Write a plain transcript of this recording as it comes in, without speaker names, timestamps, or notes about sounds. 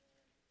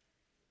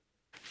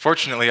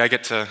Fortunately, I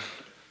get to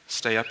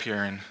stay up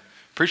here and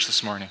preach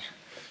this morning.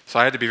 So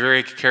I had to be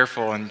very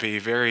careful and be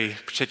very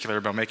particular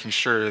about making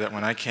sure that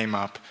when I came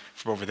up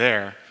from over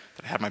there,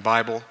 that I had my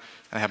Bible and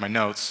I had my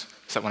notes,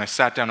 so that when I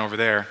sat down over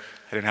there,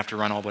 I didn't have to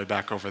run all the way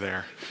back over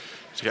there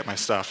to get my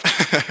stuff.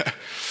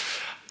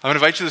 I'm going to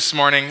invite you this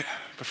morning,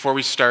 before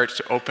we start,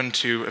 to open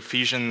to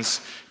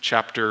Ephesians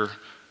chapter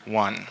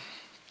 1.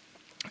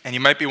 And you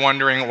might be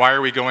wondering, why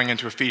are we going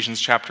into Ephesians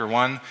chapter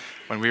 1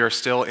 when we are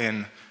still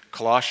in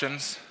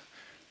Colossians?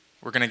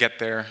 We're going to get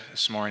there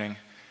this morning.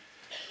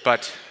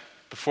 But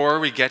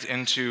before we get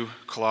into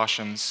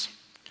Colossians,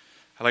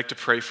 I'd like to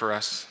pray for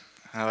us.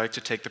 I'd like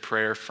to take the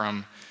prayer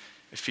from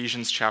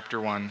Ephesians chapter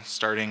 1,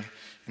 starting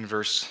in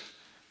verse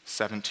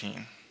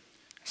 17.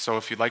 So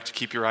if you'd like to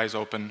keep your eyes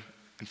open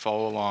and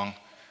follow along,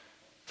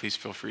 please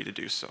feel free to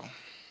do so.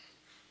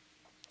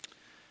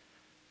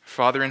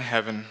 Father in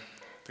heaven,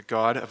 the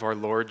God of our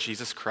Lord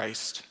Jesus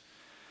Christ,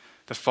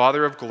 the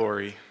Father of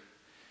glory,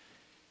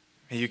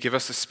 may you give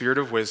us the spirit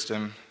of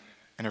wisdom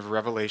and of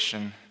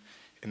revelation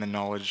in the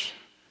knowledge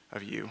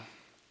of you,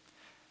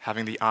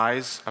 having the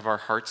eyes of our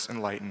hearts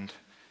enlightened,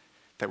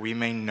 that we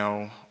may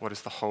know what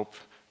is the hope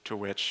to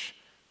which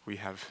we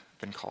have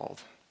been called.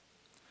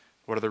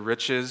 What are the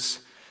riches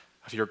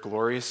of your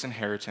glorious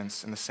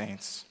inheritance in the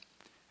saints,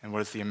 and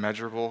what is the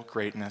immeasurable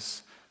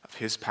greatness of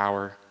his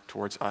power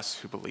towards us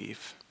who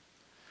believe?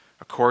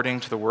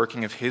 According to the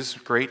working of his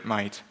great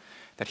might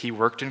that he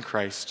worked in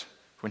Christ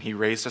when he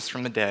raised us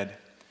from the dead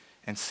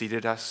and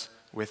seated us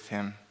with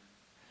him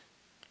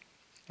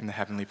in the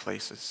heavenly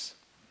places.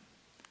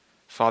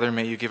 Father,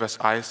 may you give us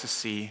eyes to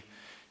see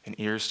and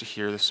ears to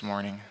hear this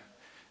morning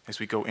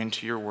as we go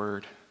into your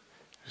word,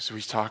 as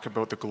we talk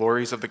about the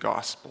glories of the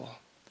gospel.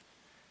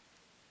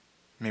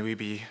 May we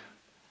be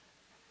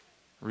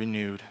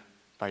renewed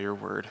by your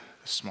word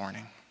this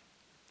morning.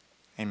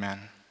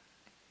 Amen.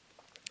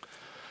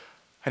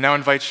 I now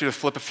invite you to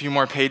flip a few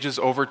more pages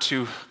over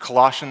to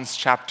Colossians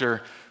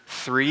chapter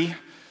 3.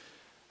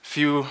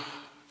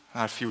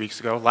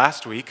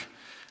 Last week,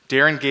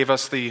 Darren gave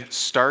us the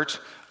start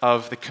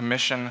of the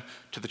commission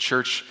to the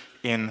church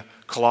in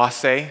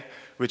Colossae,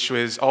 which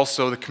was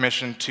also the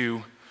commission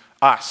to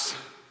us.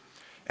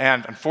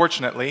 And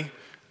unfortunately,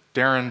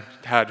 Darren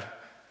had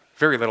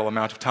very little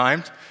amount of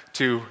time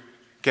to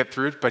get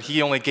through it, but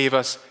he only gave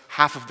us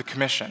half of the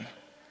commission.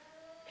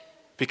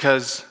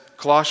 Because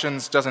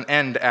Colossians doesn't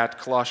end at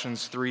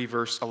Colossians 3,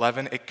 verse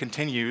 11. It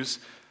continues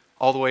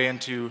all the way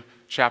into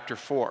chapter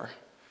 4.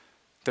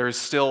 There is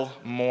still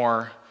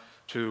more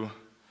to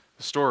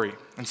the story.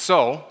 And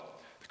so,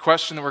 the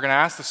question that we're going to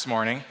ask this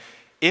morning,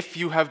 if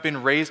you have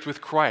been raised with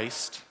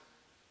Christ,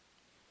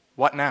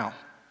 what now?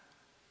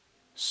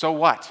 So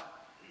what?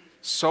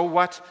 So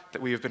what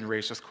that we have been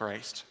raised with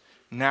Christ?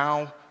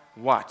 Now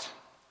what?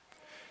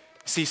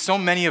 See, so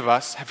many of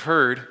us have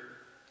heard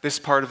this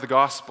part of the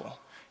gospel.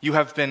 You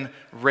have been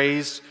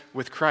raised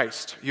with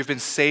Christ. You've been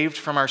saved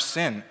from our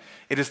sin.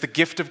 It is the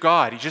gift of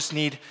God. You just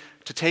need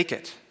to take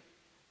it.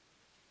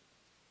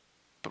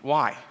 But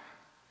why?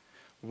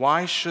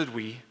 Why should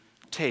we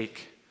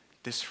take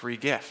this free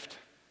gift?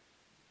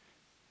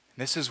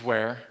 This is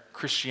where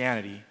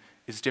Christianity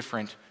is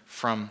different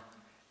from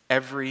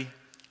every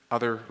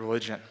other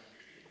religion.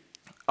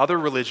 Other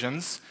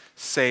religions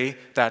say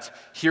that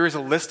here is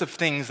a list of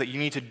things that you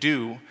need to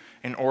do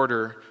in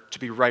order to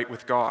be right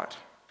with God.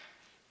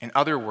 In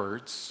other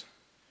words,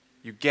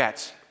 you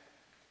get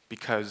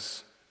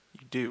because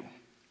you do.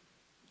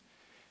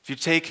 If you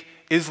take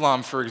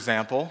Islam, for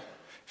example,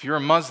 if you're a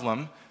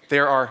Muslim,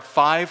 there are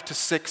 5 to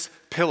 6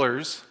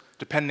 pillars,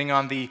 depending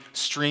on the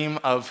stream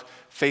of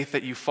faith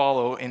that you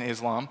follow in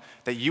Islam,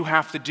 that you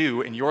have to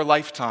do in your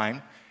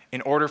lifetime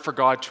in order for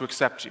God to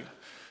accept you.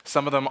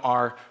 Some of them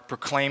are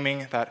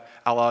proclaiming that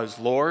Allah is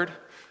Lord.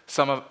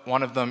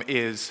 One of them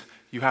is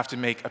you have to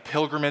make a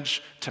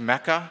pilgrimage to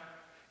Mecca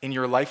in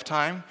your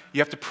lifetime. You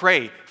have to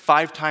pray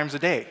 5 times a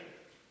day.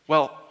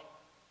 Well,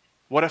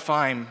 what if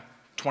I'm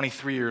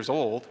 23 years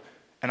old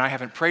and I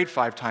haven't prayed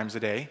 5 times a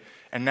day,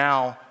 and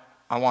now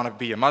I want to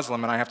be a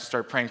Muslim and I have to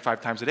start praying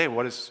 5 times a day?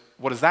 What does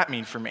that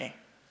mean for me?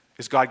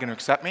 Is God going to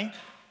accept me?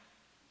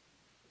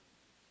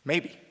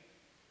 Maybe.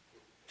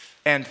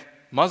 And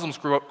Muslims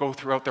go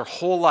throughout their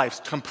whole lives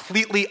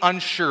completely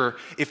unsure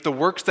if the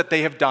works that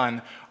they have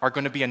done are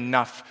going to be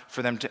enough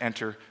for them to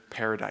enter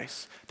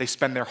paradise. They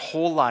spend their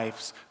whole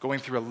lives going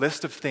through a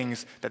list of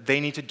things that they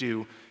need to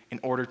do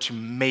in order to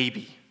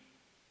maybe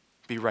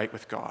be right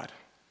with God.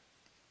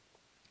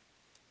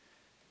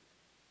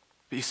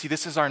 But you see,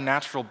 this is our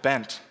natural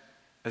bent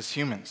as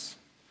humans.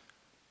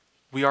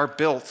 We are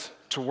built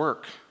to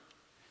work.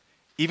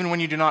 Even when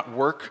you do not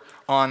work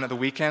on the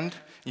weekend,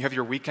 you have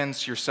your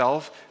weekends to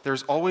yourself,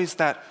 there's always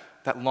that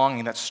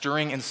longing, that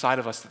stirring inside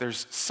of us that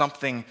there's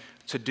something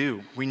to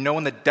do. We know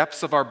in the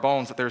depths of our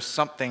bones that there's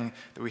something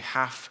that we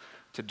have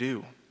to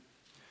do.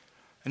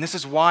 And this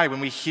is why when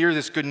we hear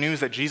this good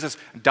news that Jesus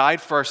died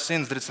for our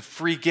sins, that it's a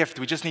free gift,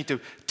 we just need to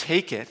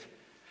take it,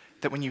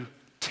 that when you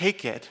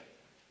take it,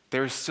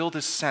 there is still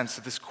this sense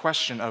of this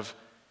question of,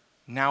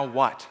 now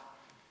what?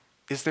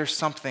 Is there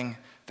something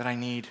that I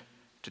need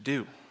to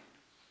do?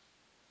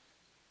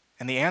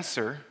 And the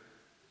answer,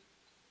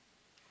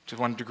 to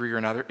one degree or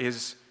another,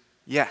 is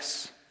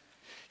yes.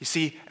 You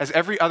see, as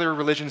every other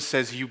religion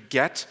says you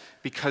get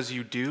because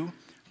you do,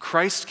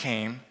 Christ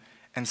came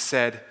and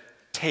said,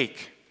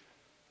 take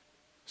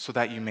so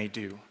that you may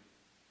do.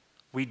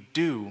 We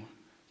do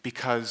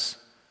because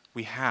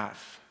we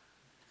have.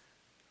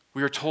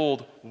 We are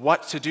told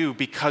what to do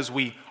because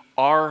we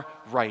are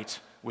right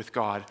with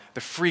God.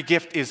 The free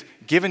gift is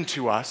given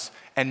to us,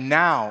 and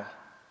now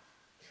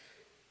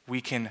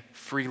we can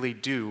freely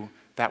do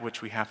that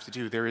which we have to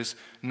do. There is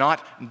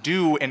not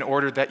do in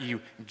order that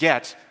you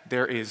get,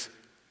 there is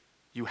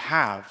you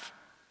have,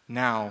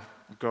 now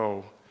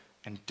go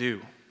and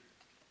do.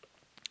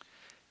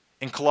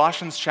 In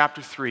Colossians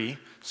chapter 3,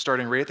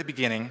 starting right at the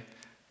beginning,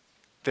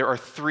 there are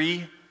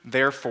 3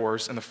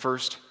 therefores in the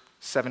first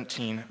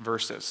 17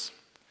 verses.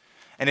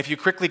 And if you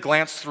quickly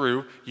glance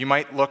through, you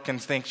might look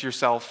and think to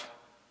yourself,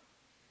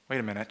 wait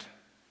a minute,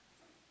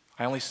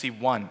 I only see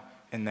 1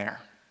 in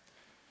there.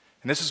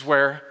 And this is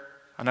where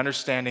an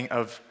understanding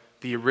of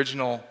the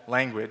original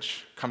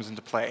language comes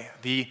into play.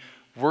 The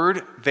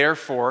word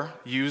therefore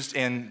used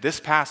in this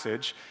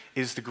passage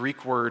is the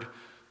Greek word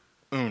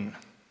un,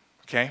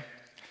 okay?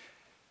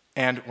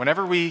 And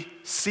whenever we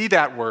see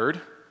that word,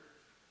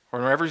 or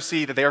whenever we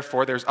see the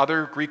therefore, there's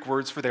other Greek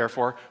words for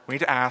therefore, we need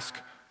to ask,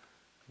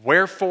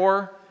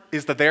 wherefore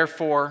is the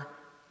therefore?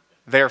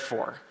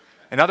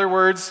 In other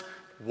words,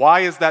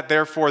 why is that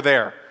therefore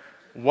there?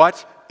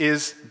 What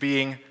is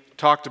being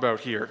talked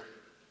about here?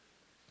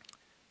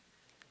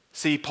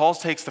 See, Paul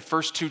takes the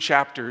first 2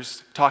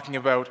 chapters talking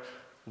about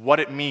what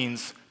it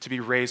means to be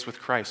raised with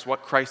Christ,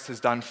 what Christ has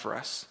done for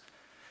us.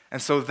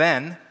 And so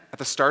then, at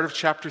the start of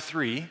chapter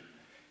 3,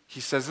 he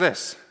says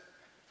this,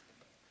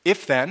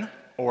 if then,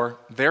 or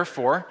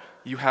therefore,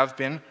 you have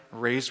been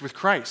raised with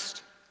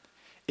Christ.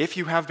 If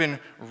you have been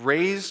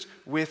raised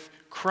with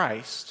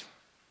Christ,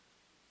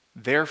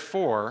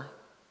 therefore,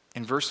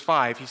 in verse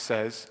 5, he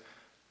says,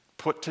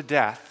 put to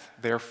death,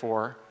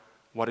 therefore,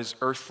 what is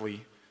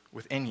earthly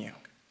within you.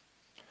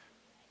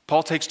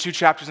 Paul takes 2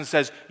 chapters and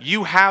says,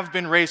 you have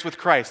been raised with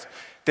Christ.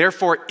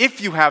 Therefore, if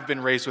you have been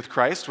raised with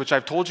Christ, which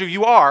I've told you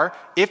you are,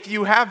 if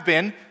you have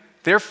been,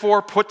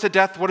 therefore put to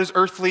death what is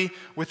earthly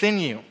within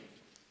you.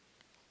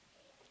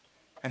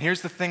 And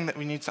here's the thing that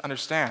we need to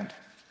understand.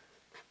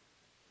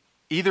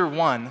 Either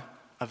one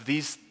of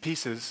these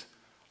pieces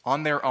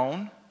on their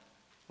own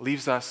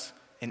leaves us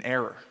in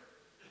error.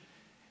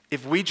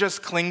 If we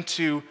just cling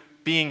to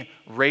being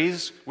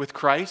raised with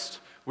Christ,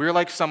 we're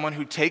like someone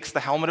who takes the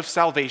helmet of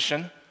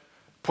salvation,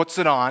 puts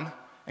it on,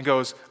 and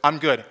goes, I'm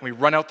good. And we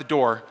run out the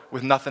door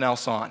with nothing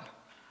else on.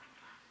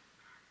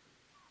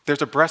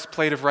 There's a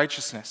breastplate of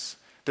righteousness.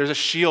 There's a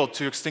shield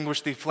to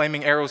extinguish the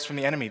flaming arrows from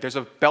the enemy. There's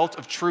a belt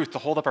of truth to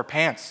hold up our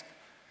pants.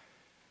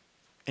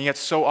 And yet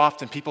so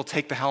often people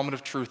take the helmet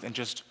of truth and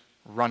just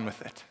run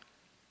with it.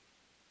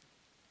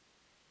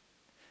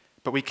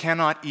 But we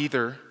cannot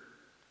either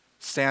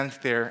stand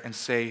there and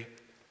say,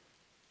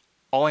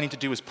 all I need to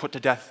do is put to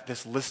death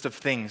this list of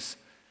things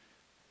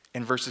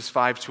in verses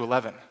 5 to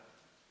 11.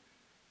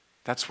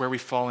 That's where we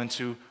fall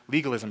into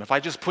legalism. If I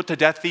just put to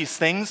death these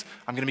things,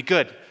 I'm going to be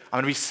good. I'm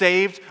going to be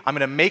saved. I'm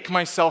going to make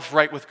myself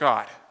right with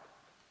God.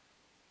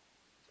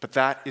 But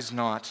that is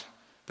not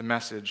the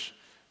message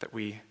that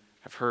we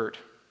have heard.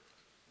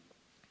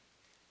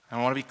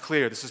 I want to be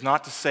clear. This is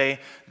not to say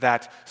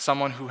that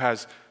someone who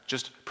has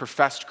just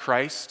professed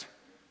Christ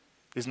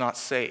is not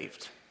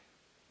saved.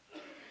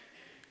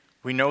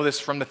 We know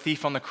this from the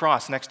thief on the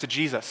cross next to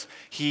Jesus.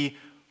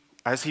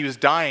 As he was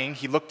dying,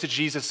 he looked to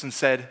Jesus and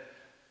said,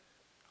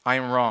 I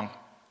am wrong.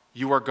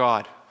 You are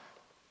God.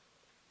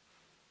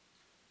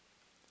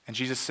 And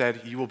Jesus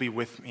said, you will be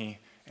with me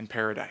in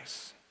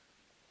paradise.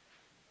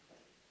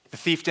 The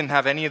thief didn't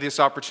have any of this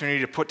opportunity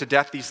to put to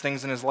death these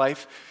things in his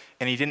life,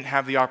 and he didn't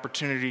have the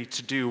opportunity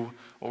to do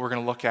what we're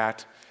going to look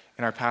at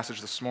in our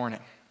passage this morning.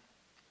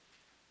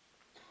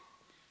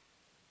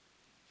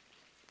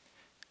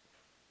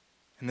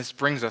 And this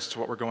brings us to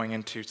what we're going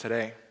into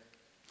today.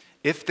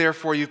 If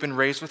therefore you've been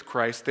raised with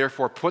Christ,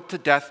 therefore put to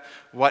death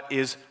what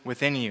is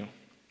within you.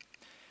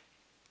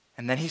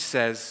 And then he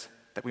says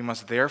that we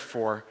must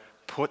therefore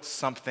put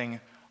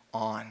something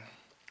on.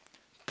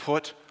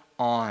 Put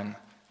on,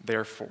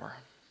 therefore.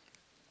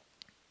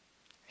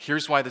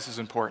 Here's why this is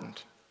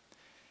important.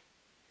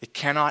 It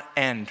cannot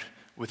end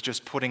with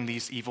just putting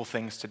these evil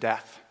things to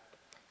death.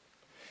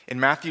 In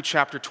Matthew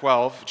chapter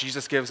 12,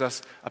 Jesus gives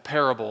us a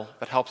parable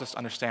that helps us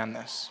understand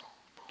this.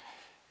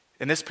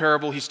 In this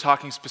parable, he's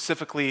talking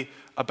specifically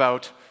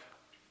about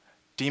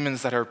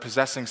demons that are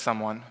possessing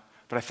someone,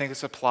 but I think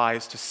this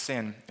applies to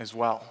sin as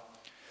well.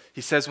 He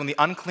says, when the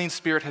unclean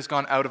spirit has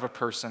gone out of a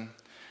person,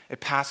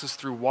 it passes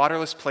through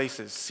waterless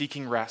places,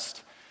 seeking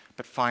rest,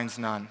 but finds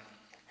none.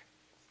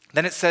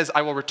 Then it says,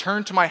 I will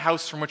return to my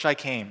house from which I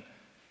came.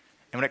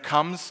 And when it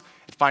comes,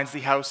 it finds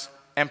the house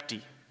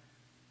empty,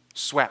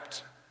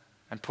 swept,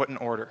 and put in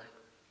order.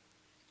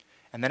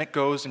 And then it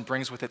goes and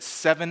brings with it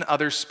 7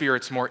 other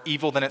spirits more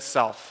evil than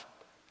itself.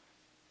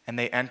 and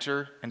they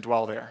enter and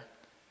dwell there.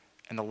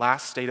 And the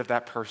last state of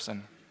that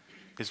person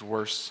is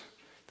worse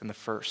than the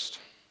first.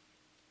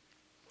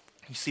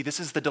 You see, this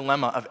is the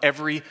dilemma of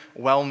every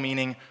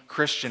well-meaning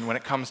Christian when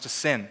it comes to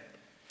sin.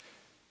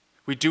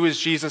 We do as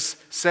Jesus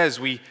says.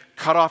 We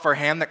cut off our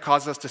hand that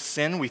causes us to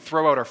sin. We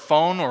throw out our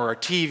phone or our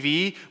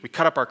TV. We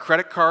cut up our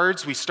credit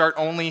cards. We start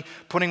only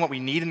putting what we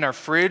need in our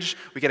fridge.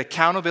 We get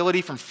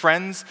accountability from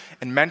friends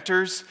and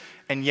mentors.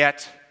 And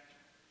yet,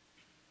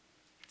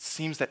 it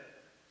seems that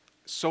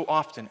so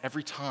often,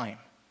 every time,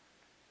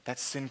 that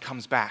sin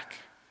comes back.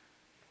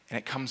 And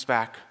it comes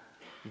back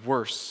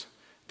worse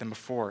than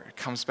before. It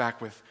comes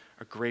back with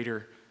a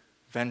greater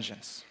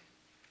vengeance.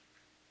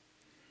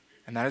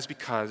 And that is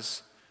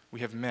because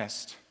we have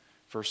missed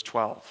verse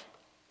 12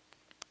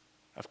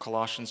 of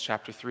Colossians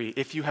chapter 3.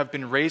 If you have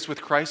been raised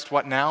with Christ,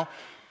 what now?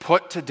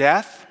 Put to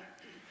death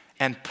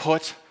and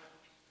put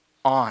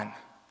on.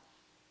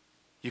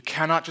 You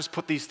cannot just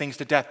put these things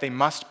to death. They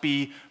must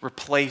be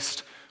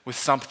replaced with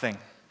something.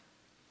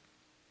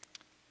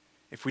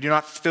 If we do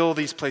not fill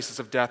these places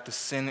of death, the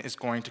sin is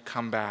going to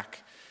come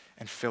back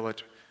and fill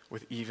it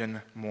with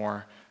even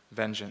more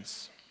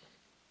vengeance.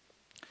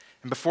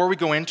 And before we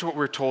go into what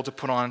we're told to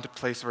put on into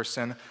place of our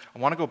sin, I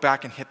want to go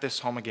back and hit this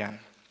home again.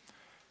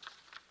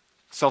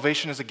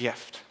 Salvation is a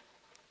gift,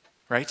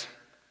 right?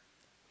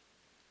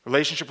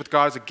 Relationship with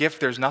God is a gift.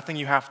 There's nothing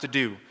you have to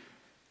do.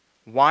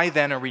 Why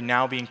then are we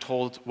now being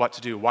told what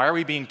to do? Why are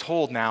we being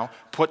told now,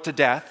 put to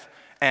death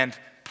and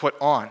put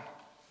on?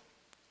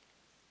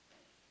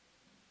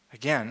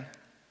 Again,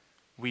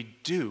 we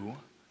do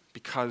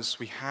because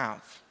we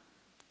have.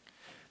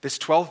 This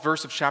 12th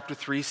verse of chapter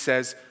 3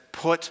 says,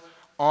 put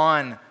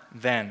on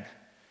then.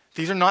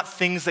 These are not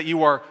things that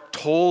you are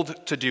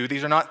told to do.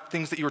 These are not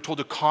things that you are told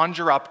to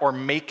conjure up or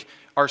make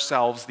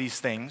ourselves these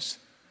things.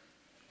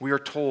 We are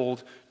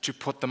told to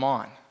put them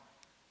on.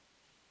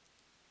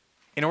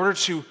 In order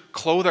to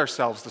clothe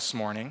ourselves this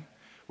morning,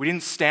 we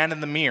didn't stand in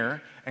the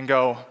mirror and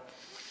go,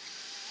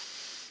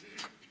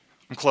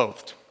 I'm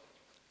clothed.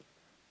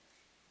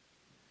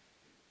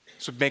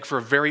 This would make for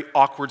a very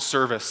awkward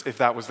service if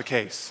that was the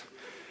case.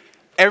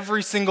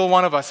 Every single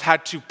one of us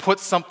had to put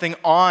something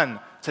on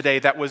today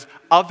that was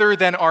other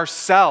than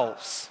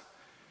ourselves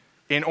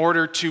in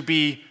order to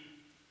be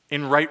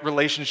in right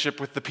relationship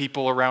with the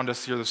people around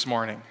us here this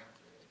morning.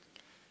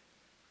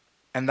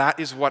 And that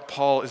is what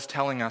Paul is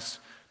telling us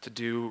to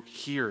do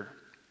here.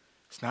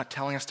 He's not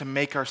telling us to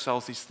make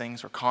ourselves these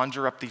things or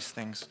conjure up these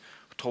things.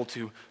 We're told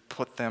to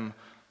put them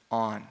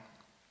on.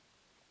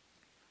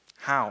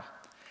 How?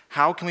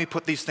 How can we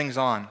put these things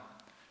on?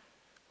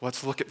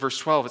 Let's look at verse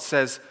 12. It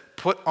says,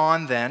 put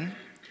on then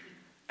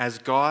as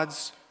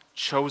God's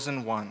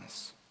chosen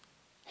ones,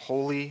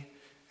 holy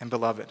and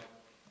beloved.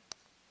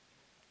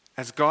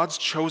 As God's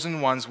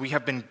chosen ones, we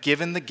have been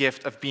given the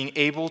gift of being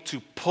able to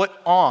put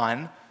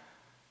on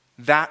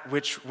that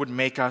which would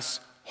make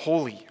us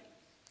holy.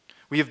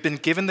 We have been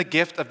given the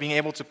gift of being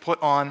able to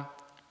put on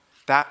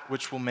that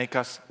which will make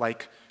us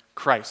like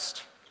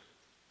Christ.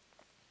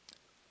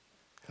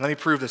 And let me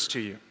prove this to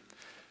you.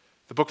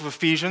 The book of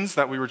Ephesians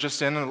that we were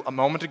just in a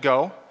moment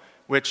ago,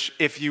 which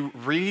if you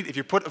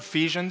put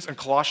Ephesians and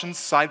Colossians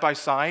side by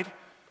side, you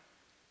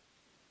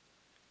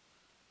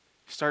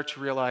start to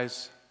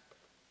realize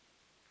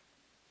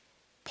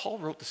Paul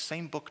wrote the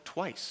same book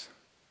twice.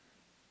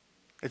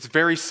 It's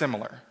very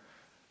similar.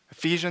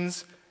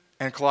 Ephesians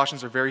and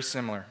Colossians are very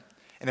similar.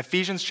 In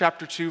Ephesians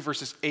chapter 2,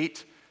 verses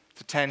 8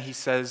 to 10,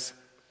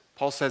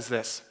 Paul says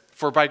this,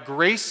 for by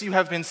grace you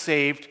have been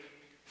saved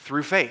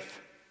through faith.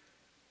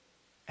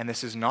 And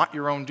this is not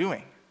your own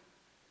doing.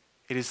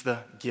 It is the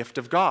gift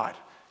of God,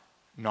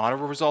 not a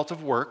result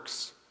of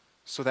works,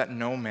 so that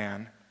no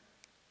man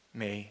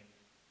may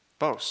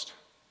boast.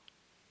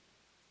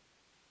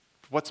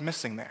 But what's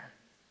missing there?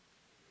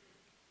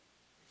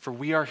 For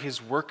we are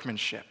his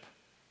workmanship.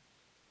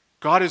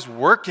 God is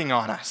working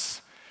on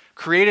us,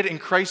 created in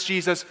Christ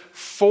Jesus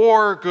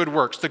for good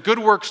works. The good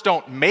works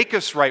don't make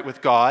us right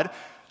with God.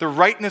 The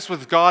rightness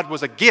with God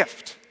was a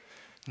gift.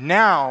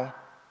 Now,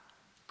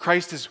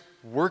 Christ is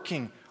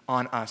working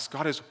on us.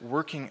 God is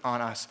working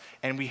on us,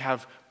 and we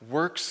have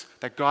works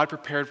that God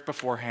prepared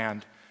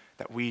beforehand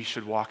that we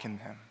should walk in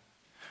them.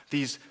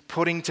 These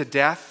putting to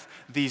death,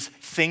 these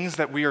things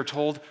that we are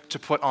told to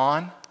put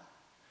on,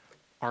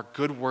 are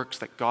good works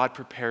that God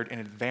prepared in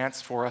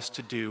advance for us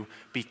to do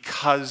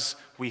because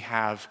we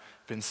have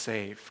been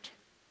saved.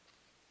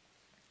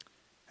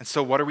 And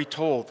so what are we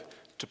told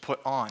to put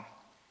on?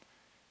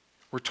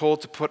 We're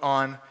told to put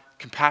on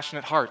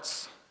compassionate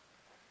hearts,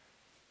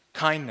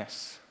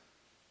 kindness,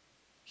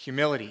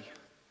 humility,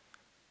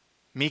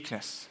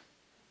 meekness,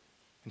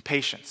 and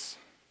patience.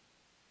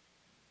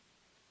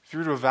 If you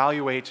were to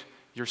evaluate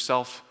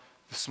yourself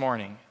this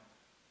morning,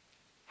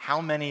 how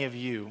many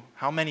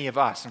of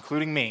us,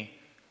 including me,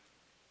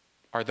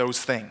 are those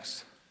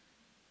things?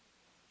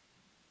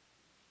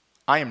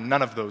 I am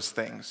none of those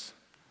things.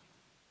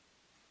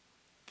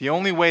 The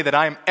only way that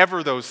I am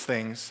ever those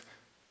things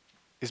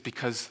is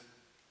because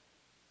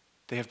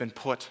they have been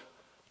put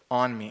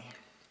on me.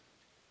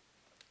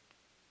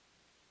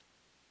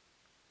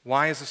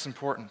 Why is this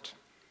important?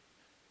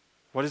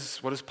 What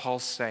does Paul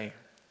say?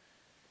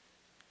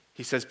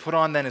 He says, put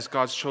on then as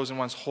God's chosen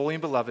ones, holy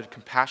and beloved,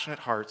 compassionate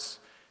hearts,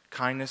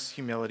 kindness,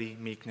 humility,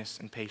 meekness,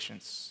 and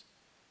patience.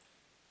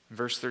 In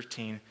verse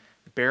 13,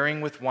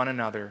 bearing with one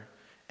another,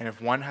 and if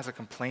one has a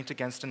complaint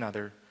against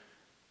another,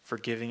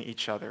 forgiving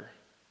each other,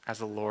 as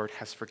the Lord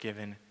has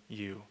forgiven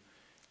you,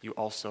 you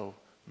also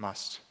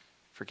must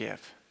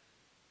forgive.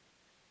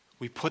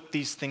 We put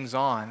these things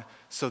on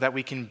so that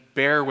we can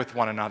bear with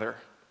one another.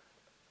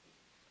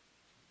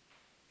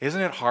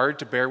 Isn't it hard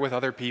to bear with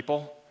other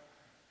people?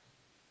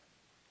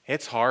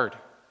 It's hard.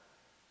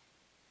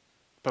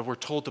 But we're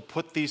told to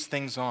put these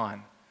things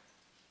on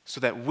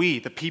so that we,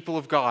 the people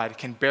of God,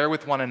 can bear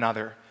with one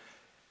another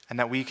and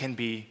that we can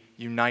be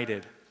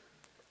united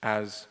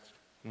as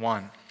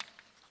one.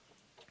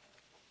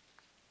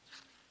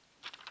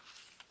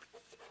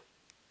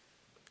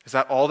 Is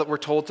that all that we're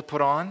told to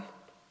put on?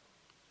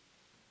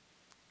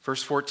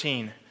 Verse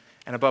 14,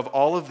 and above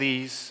all of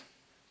these,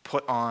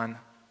 put on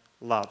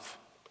love.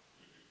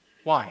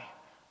 Why?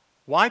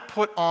 Why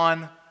put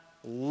on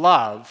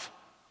love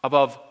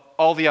above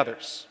all the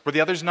others? Were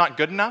the others not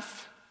good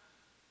enough?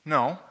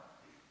 No.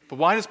 But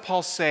why does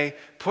Paul say,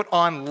 put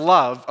on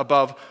love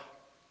above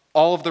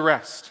all of the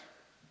rest?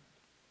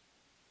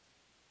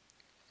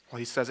 Well,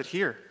 he says it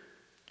here.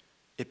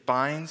 It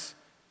binds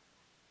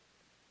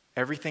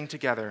everything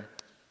together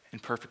in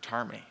perfect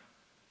harmony.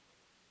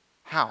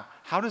 How?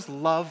 How does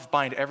love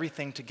bind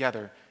everything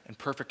together in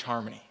perfect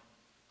harmony?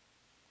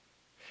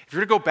 If you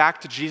were to go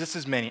back to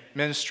Jesus'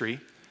 ministry,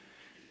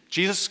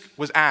 Jesus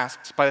was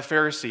asked by the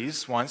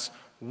Pharisees once,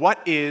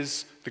 what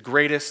is the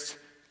greatest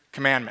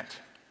commandment?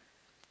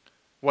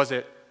 Was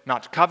it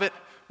not to covet?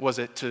 Was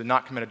it to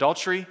not commit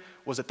adultery?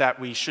 Was it that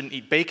we shouldn't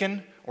eat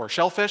bacon or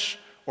shellfish?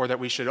 Or that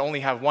we should only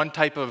have one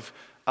type of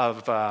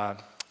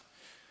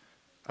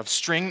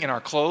string in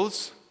our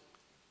clothes?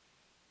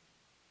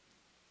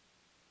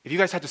 If you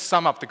guys had to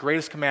sum up the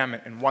greatest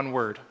commandment in one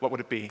word, what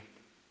would it be?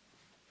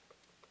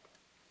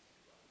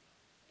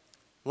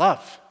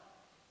 Love.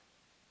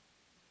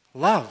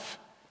 Love.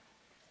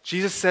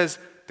 Jesus says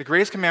the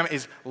greatest commandment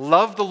is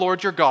love the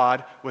Lord your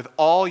God with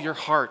all your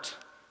heart,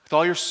 with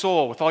all your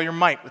soul, with all your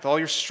might, with all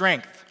your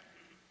strength.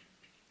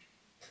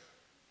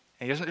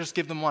 And he doesn't just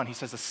give them one. He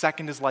says the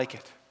second is like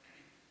it.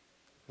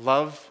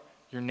 Love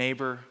your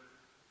neighbor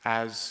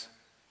as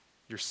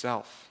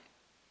yourself.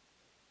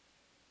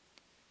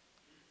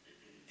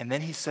 And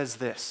then he says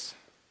this.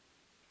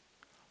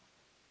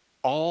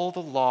 All the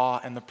law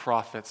and the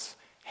prophets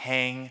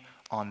hang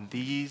on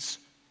these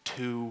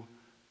two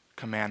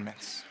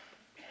commandments.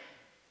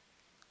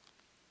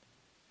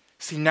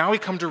 See, now we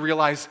come to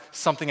realize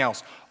something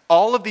else.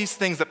 All of these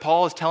things that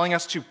Paul is telling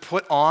us to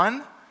put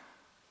on,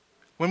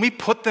 when we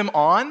put them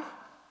on,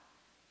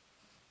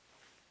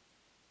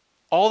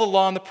 all the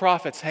law and the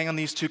prophets hang on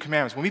these two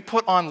commandments. When we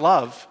put on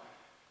love,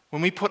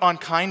 when we put on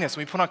kindness,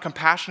 when we put on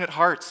compassionate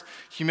hearts,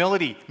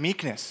 humility,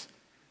 meekness,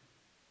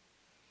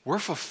 we're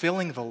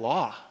fulfilling the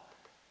law.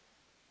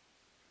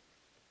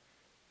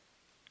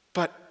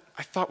 But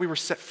I thought we were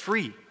set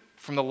free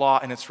from the law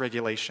and its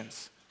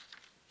regulations.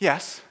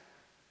 Yes,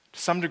 to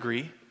some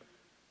degree,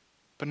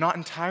 but not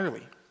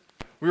entirely.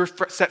 We were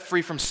set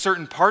free from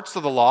certain parts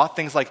of the law,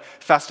 things like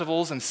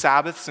festivals and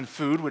Sabbaths and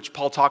food, which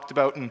Paul talked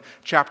about in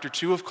chapter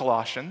 2 of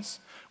Colossians,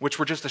 which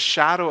were just a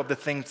shadow of the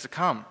things to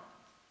come.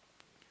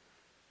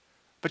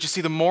 But you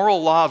see, the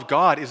moral law of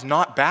God is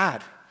not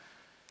bad.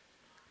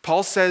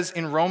 Paul says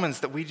in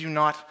Romans that we do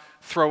not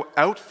throw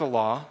out the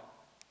law,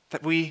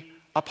 that we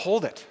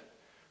uphold it.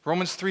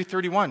 Romans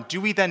 3:31,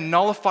 do we then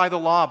nullify the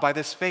law by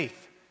this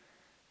faith?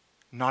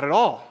 Not at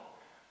all.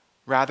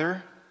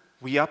 Rather,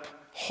 we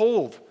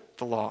uphold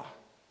the law.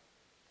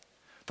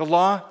 The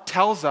law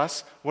tells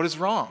us what is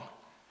wrong.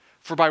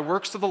 For by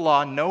works of the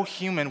law, no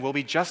human will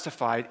be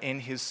justified in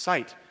his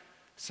sight,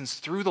 since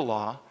through the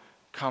law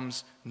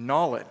comes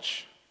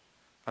knowledge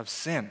of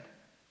sin.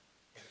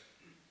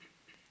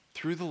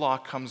 Through the law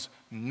comes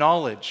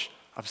knowledge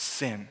of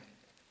sin.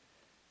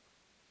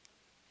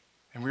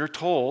 And we are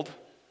told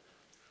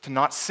to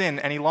not sin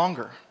any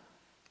longer.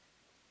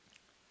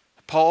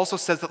 Paul also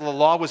says that the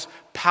law was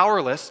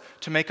powerless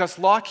to make us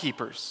law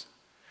keepers.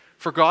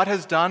 For God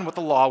has done what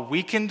the law,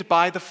 weakened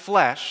by the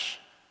flesh,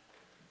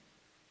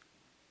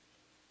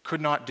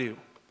 could not do.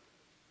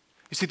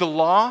 You see, the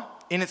law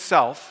in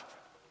itself,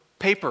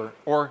 paper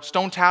or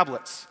stone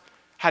tablets,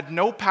 had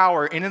no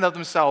power in and of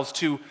themselves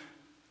to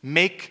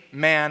make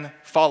man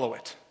follow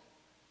it.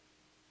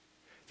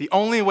 The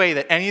only way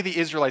that any of the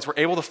Israelites were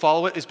able to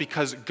follow it is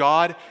because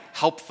God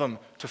helped them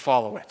to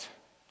follow it.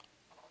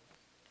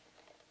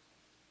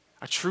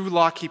 A true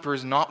law keeper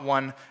is not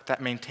one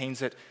that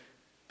maintains it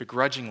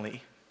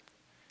begrudgingly.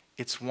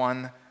 It's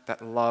one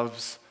that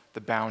loves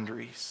the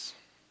boundaries.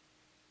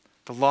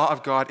 The law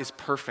of God is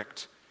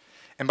perfect.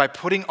 And by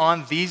putting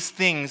on these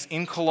things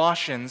in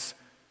Colossians,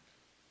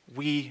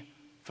 we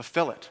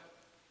fulfill it.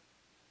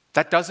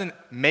 That doesn't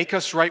make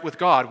us right with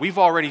God. We've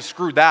already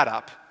screwed that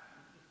up.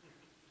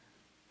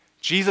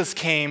 Jesus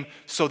came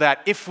so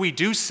that if we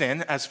do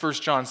sin, as 1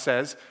 John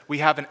says, we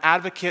have an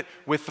advocate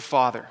with the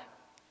Father.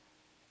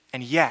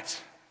 And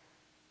yet,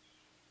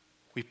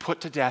 we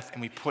put to death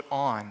and we put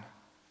on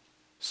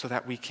so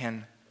that we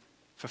can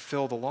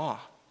fulfill the law.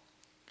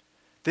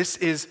 This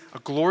is a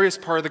glorious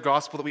part of the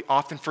gospel that we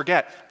often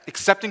forget.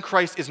 Accepting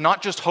Christ is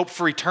not just hope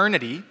for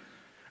eternity.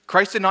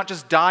 Christ did not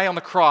just die on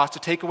the cross to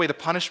take away the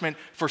punishment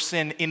for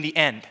sin in the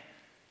end.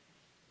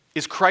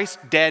 Is Christ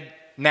dead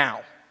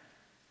now?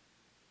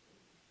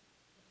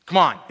 Come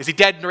on, is he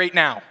dead right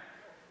now?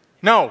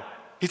 No,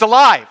 he's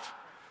alive.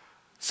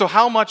 So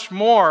how much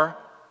more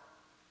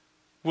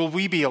will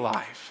we be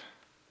alive?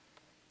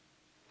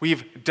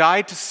 We've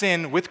died to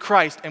sin with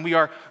Christ, and we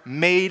are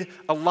made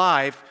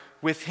alive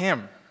with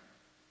him.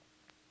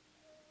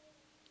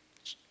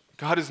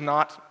 God is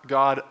not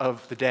God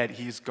of the dead.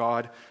 He is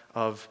God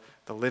of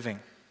the living.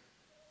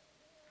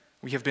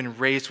 We have been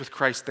raised with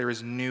Christ. There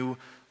is new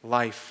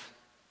life.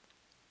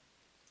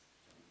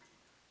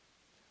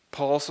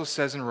 Paul also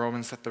says in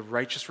Romans that the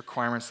righteous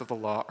requirements of the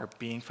law are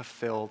being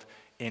fulfilled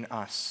in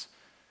us.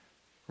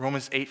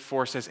 Romans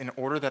 8:4 says, in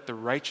order that the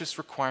righteous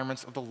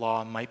requirements of the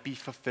law might be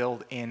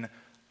fulfilled in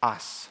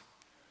us,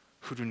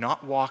 who do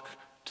not walk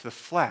to the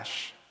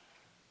flesh,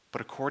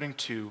 but according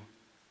to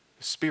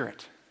the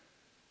Spirit.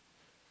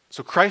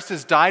 So Christ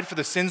has died for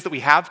the sins that we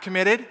have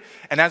committed,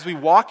 and as we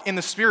walk in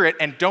the Spirit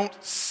and don't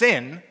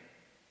sin,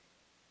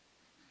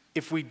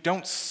 if we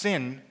don't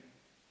sin,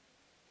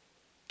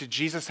 did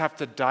Jesus have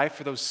to die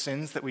for those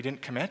sins that we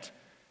didn't commit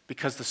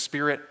because the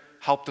Spirit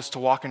helped us to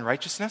walk in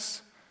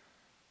righteousness?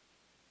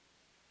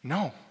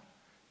 No.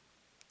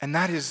 And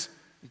that is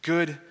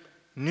good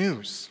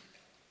news.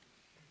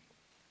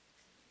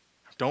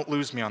 Don't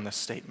lose me on this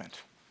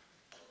statement.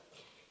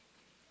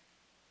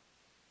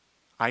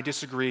 I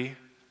disagree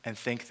and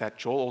think that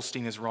Joel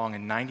Osteen is wrong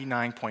in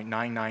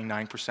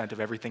 99.999% of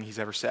everything he's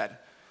ever said.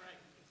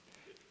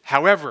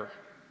 However,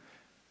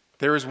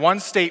 there is one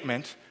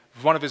statement,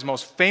 one of his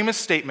most famous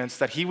statements,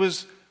 that he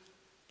was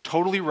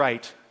totally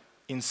right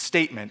in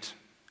statement,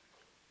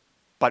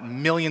 but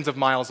millions of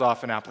miles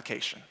off in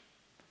application.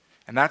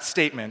 And that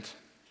statement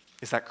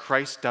is that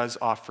Christ does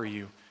offer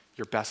you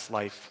your best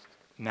life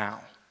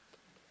now,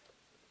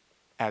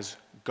 as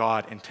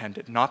God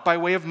intended. Not by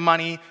way of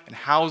money and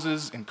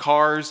houses and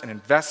cars and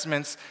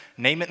investments,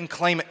 name it and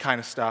claim it kind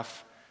of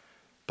stuff,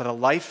 but a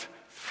life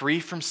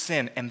free from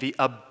sin and the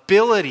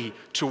ability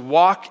to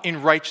walk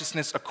in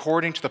righteousness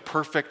according to the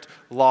perfect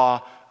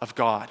law of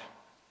God.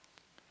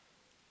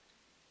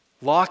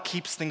 Law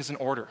keeps things in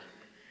order.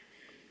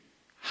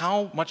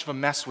 How much of a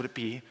mess would it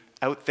be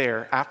out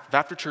there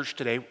after church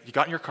today, you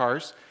got in your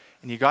cars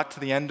and you got to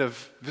the end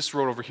of this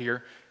road over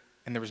here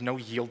and there was no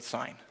yield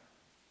sign?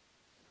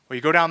 Or you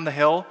go down the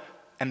hill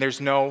and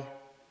there's no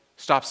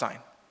stop sign.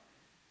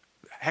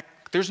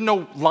 Heck, there's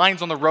no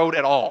lines on the road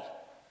at all.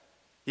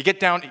 You get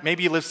down,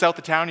 maybe you live south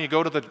of town and you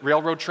go to the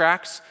railroad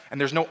tracks and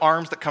there's no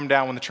arms that come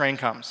down when the train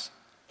comes.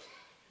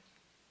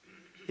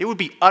 It would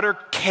be utter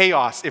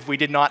chaos if we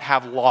did not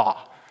have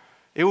law.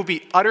 It would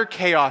be utter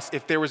chaos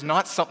if there was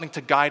not something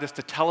to guide us,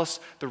 to tell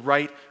us the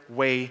right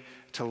way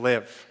to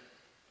live.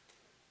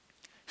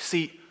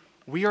 See,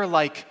 we are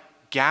like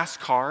gas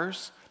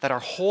cars that our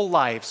whole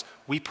lives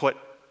we put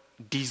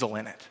diesel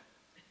in it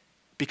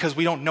because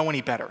we don't know any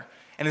better.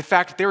 And in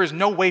fact, there is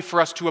no way for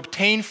us to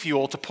obtain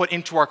fuel to put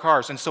into our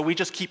cars. And so we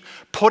just keep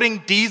putting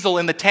diesel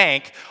in the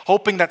tank,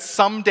 hoping that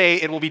someday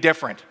it will be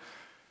different.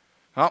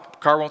 Well, the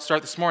car won't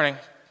start this morning.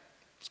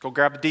 Let's go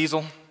grab the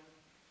diesel.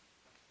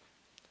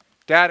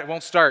 Dad, it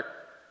won't start.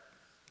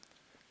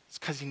 It's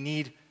because you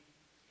need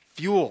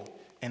fuel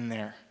in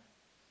there.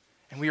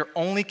 And we are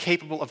only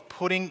capable of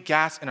putting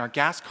gas in our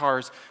gas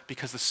cars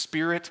because the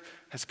Spirit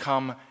has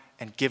come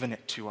and given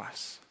it to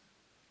us.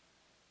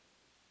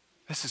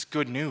 This is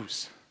good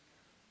news.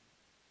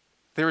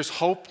 There is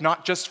hope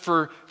not just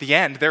for the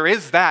end. There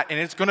is that, and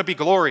it's going to be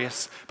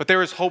glorious. But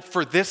there is hope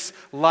for this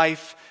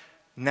life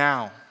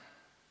now.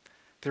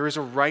 There is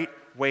a right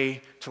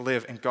way to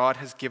live, and God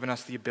has given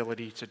us the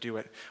ability to do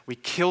it. We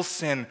kill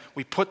sin.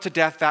 We put to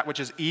death that which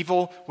is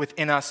evil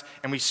within us,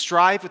 and we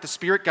strive with the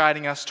Spirit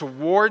guiding us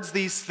towards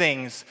these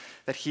things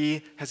that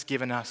He has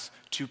given us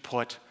to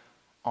put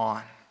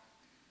on.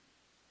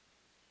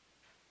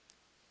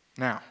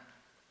 Now,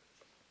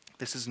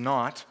 this is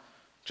not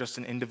just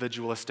an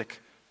individualistic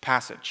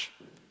passage.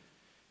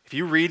 If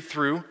you read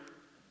through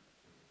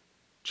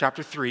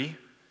chapter 3,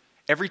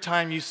 every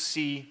time you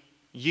see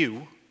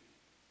you,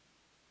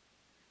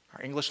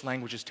 our English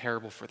language is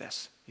terrible for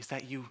this. Is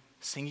that you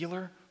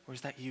singular or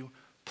is that you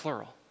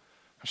plural?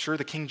 I'm sure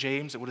the King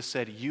James, it would have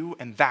said you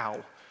and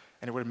thou,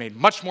 and it would have made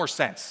much more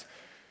sense.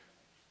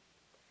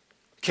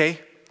 Okay?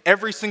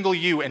 Every single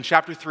you in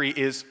chapter 3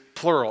 is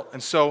plural.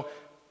 And so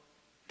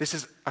this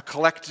is a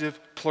collective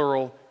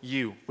plural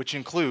you, which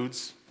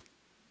includes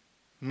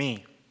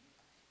me.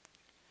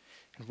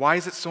 And why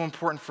is it so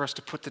important for us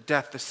to put to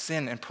death the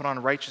sin and put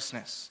on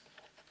righteousness?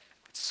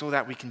 It's so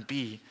that we can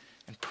be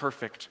in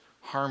perfect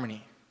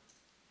harmony.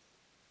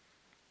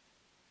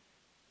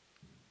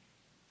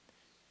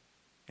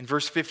 In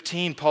verse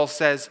 15, Paul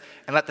says,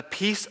 "And let the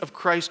peace of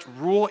Christ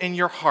rule in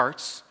your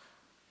hearts,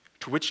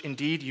 to which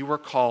indeed you were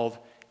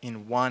called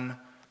in one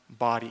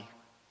body."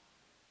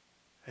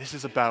 This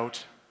is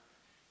about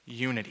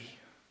unity.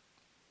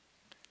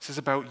 This is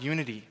about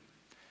unity.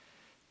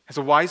 As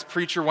a wise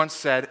preacher once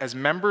said, as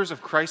members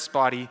of Christ's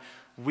body,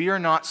 we are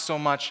not so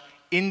much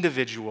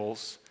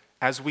individuals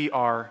as we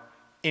are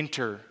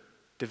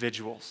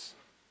interdividuals.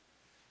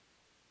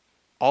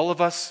 All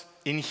of us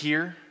in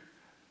here,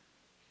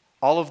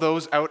 all of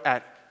those out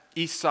at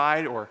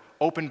Eastside or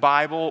Open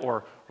Bible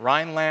or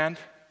Rhineland,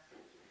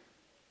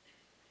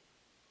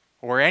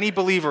 or any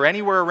believer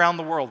anywhere around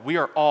the world, we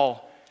are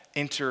all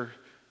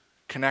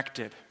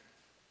interconnected.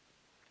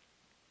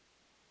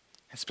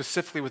 And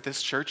specifically with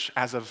this church,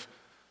 as of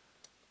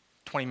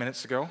 20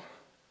 minutes ago,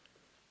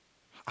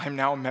 I'm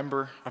now a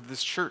member of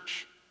this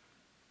church.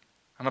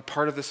 I'm a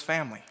part of this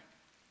family.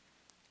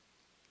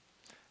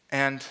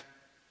 And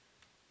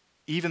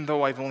even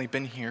though I've only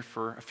been here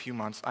for a few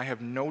months, I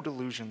have no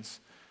delusions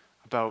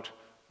about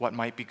what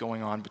might be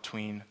going on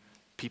between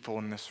people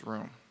in this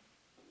room.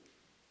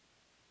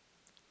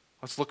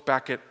 Let's look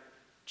back at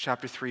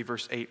chapter 3,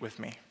 verse 8 with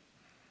me. It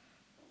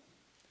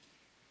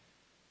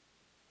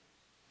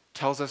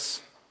tells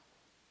us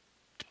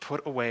to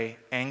put away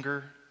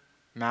anger,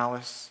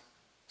 malice,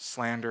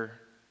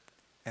 slander,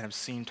 and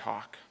obscene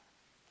talk.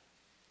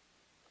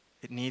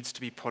 It needs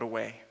to be put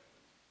away.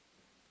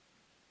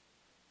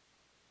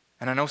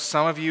 And I know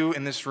some of you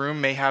in this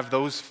room may have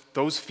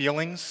those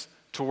feelings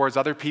towards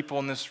other people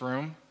in this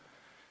room.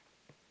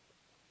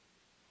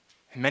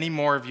 And many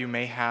more of you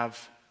may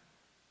have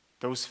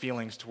those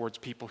feelings towards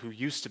people who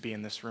used to be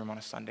in this room on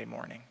a Sunday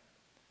morning,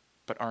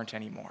 but aren't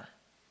anymore.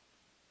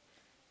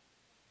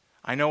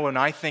 I know when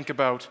I think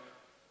about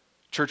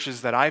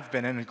churches that I've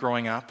been in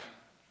growing up,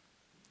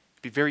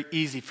 it'd be very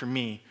easy for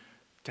me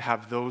to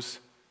have those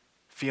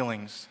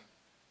feelings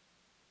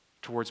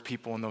towards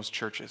people in those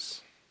churches.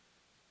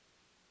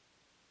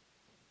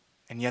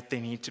 And yet they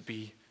need to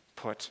be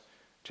put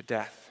to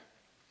death.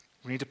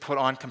 We need to put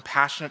on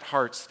compassionate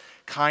hearts,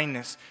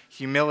 kindness,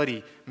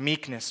 humility,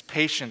 meekness,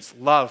 patience,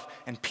 love,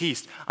 and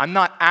peace. I'm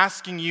not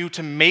asking you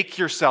to make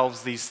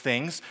yourselves these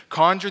things,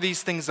 conjure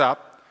these things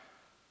up.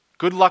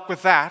 Good luck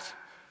with that.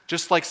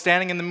 Just like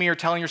standing in the mirror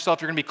telling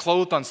yourself you're going to be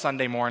clothed on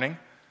Sunday morning.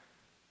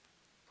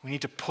 We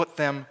need to put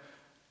them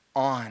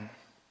on.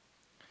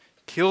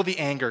 Kill the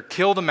anger,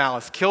 kill the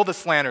malice, kill the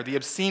slander, the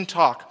obscene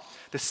talk,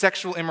 the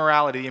sexual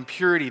immorality, the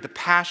impurity, the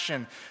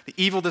passion, the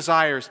evil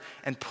desires,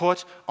 and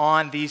put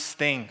on these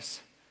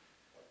things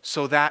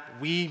so that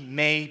we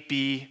may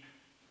be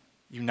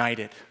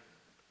united.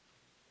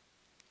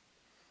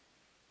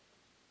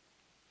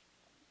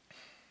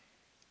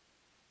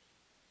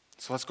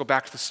 So let's go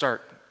back to the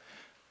start.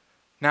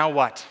 Now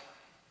what?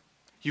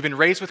 You've been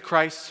raised with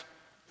Christ.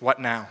 What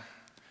now?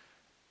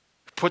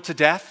 Put to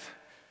death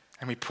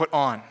and we put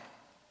on.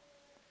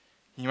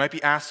 You might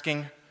be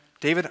asking,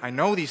 David, I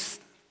know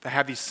I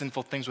have these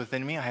sinful things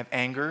within me. I have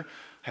anger.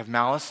 I have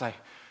malice.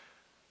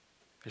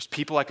 There's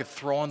people I could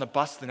throw on the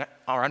bus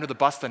or under the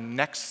bus the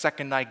next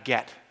second I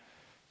get.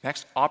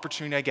 Next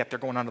opportunity I get, they're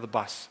going under the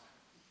bus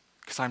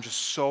because I'm just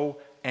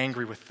so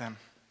angry with them.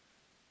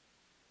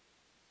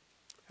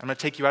 I'm going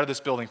to take you out of this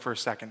building for a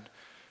second.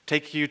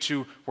 Take you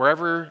to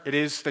wherever it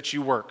is that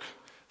you work.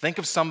 Think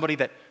of somebody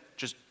that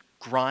just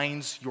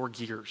grinds your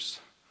gears.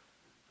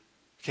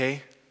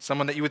 Okay?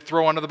 Someone that you would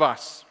throw under the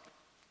bus.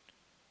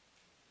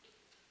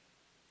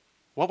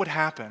 What would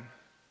happen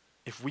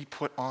if we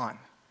put on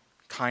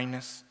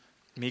kindness,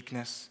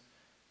 meekness,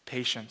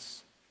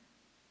 patience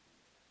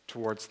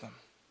towards them?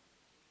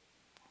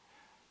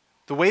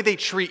 The way they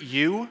treat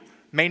you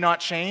may not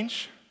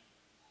change,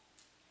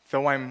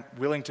 though I'm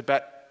willing to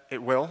bet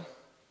it will,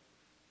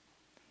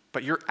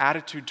 but your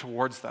attitude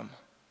towards them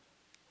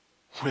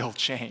will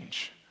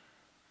change.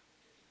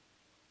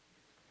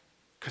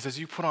 Because as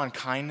you put on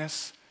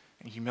kindness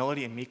and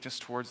humility and meekness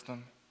towards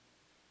them,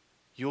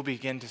 you'll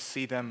begin to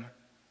see them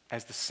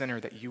as the sinner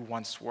that you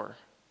once were.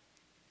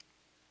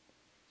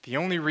 The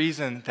only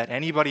reason that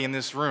anybody in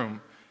this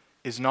room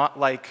is not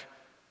like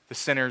the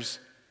sinners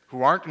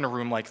who aren't in a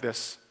room like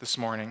this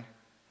morning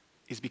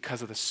is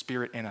because of the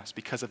Spirit in us,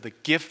 because of the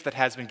gift that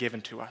has been given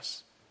to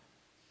us.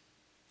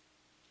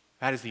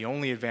 That is the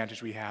only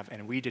advantage we have,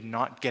 and we did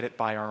not get it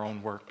by our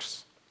own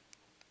works.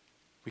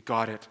 We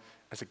got it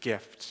as a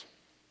gift.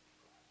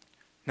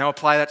 Now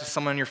apply that to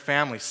someone in your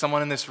family,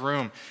 someone in this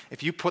room.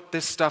 If you put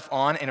this stuff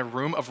on in a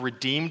room of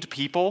redeemed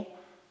people,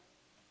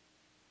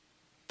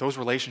 those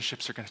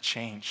relationships are going to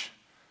change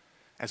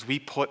as we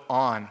put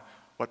on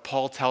what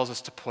Paul tells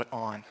us to put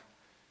on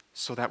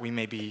so that we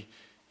may be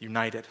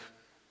united.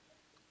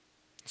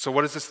 So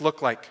what does this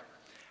look like?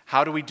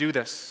 How do we do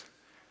this?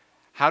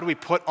 How do we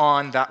put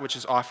on that which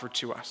is offered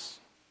to us?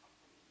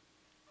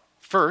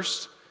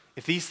 First,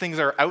 if these things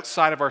are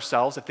outside of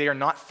ourselves, if they are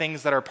not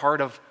things that are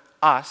part of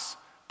us,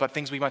 but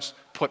things we must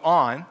put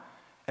on,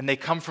 and they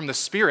come from the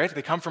Spirit,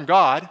 they come from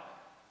God,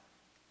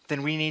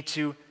 then we need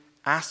to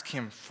ask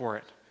Him for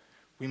it.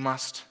 We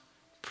must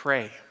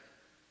pray.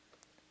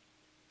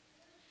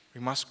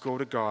 we must go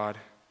to God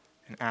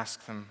and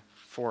ask them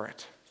for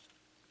it.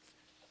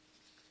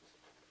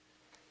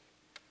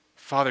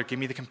 Father, give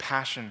me the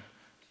compassion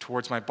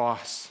towards my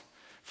boss.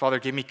 Father,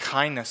 give me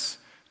kindness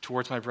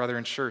towards my brother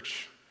in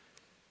church.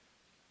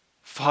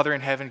 Father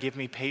in heaven, give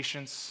me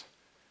patience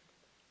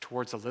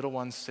towards the little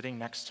ones sitting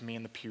next to me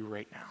in the pew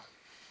right now.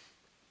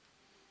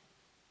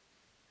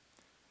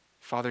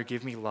 Father,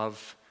 give me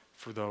love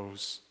for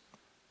those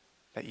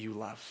that you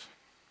love.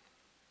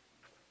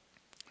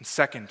 And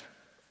second,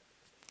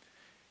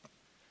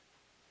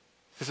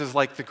 this is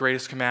like the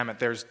greatest commandment.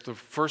 There's the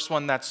first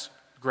one that's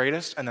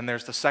greatest, and then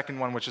there's the second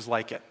one which is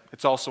like it.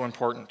 It's also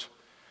important.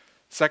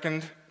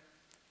 Second,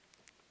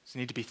 you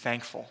need to be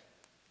thankful.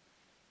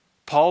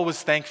 Paul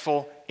was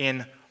thankful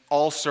in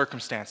all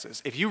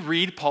circumstances. If you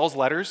read Paul's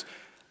letters,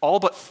 all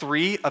but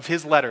 3 of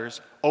his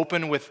letters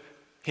open with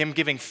him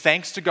giving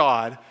thanks to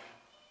God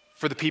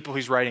for the people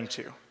he's writing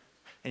to.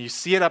 And you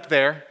see it up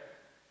there,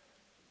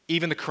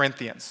 even the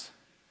Corinthians.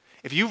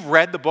 If you've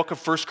read the book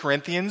of 1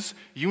 Corinthians,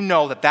 you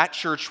know that that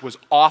church was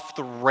off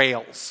the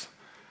rails.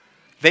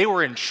 They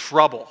were in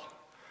trouble.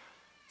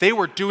 They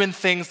were doing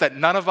things that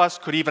none of us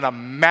could even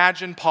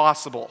imagine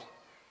possible.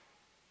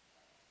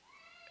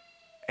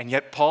 And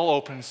yet Paul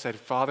opened and said,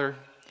 Father,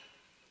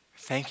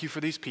 thank you for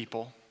these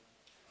people.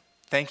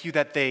 Thank you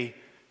that they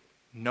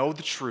know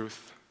the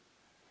truth.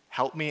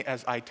 Help me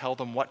as I tell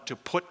them what to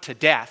put to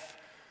death,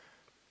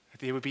 that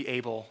they would be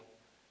able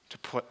to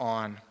put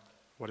on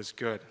what is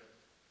good.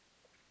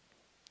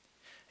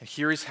 And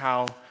here is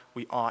how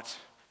we ought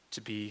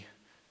to be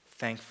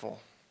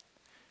thankful.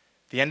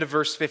 The end of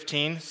verse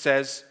 15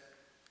 says,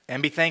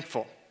 and be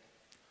thankful.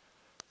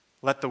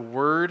 Let the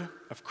word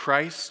of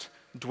Christ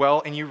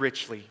dwell in you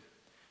richly,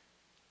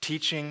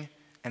 teaching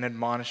and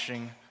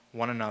admonishing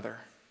one another.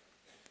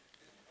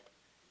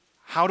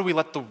 How do we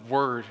let the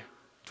word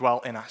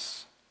dwell in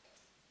us?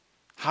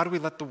 How do we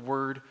let the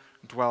word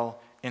dwell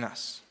in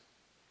us?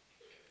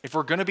 If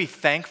we're going to be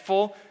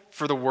thankful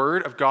for the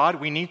word of God,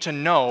 we need to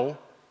know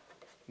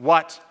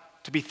what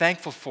to be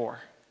thankful for,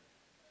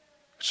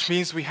 which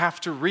means we have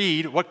to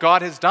read what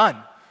God has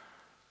done.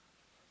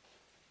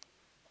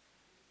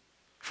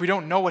 If we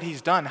don't know what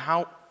he's done,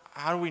 how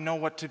do we know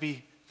what to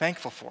be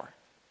thankful for?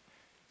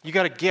 You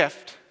got a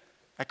gift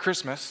at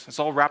Christmas. It's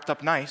all wrapped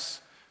up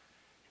nice.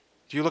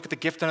 Do you look at the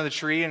gift under the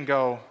tree and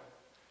go,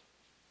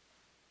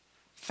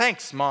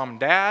 thanks, Mom,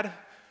 Dad,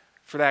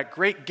 for that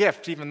great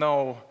gift, even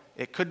though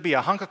it could be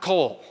a hunk of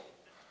coal?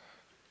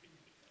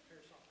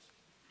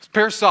 It's a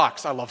pair of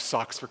socks. I love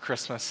socks for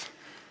Christmas.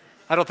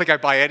 I don't think I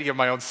buy any of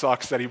my own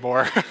socks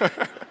anymore.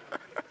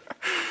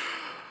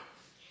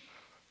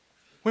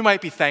 We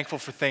might be thankful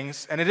for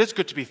things, and it is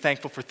good to be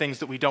thankful for things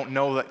that we don't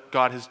know that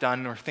God has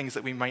done or things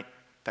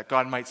that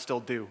God might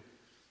still do.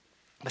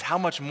 But how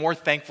much more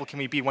thankful can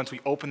we be once we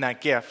open that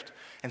gift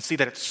and see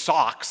that it's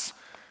socks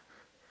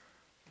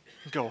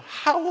and go,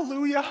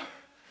 hallelujah.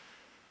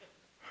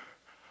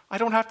 I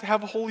don't have to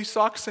have holy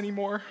socks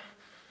anymore.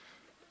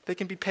 They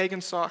can be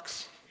pagan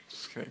socks.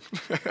 Just kidding.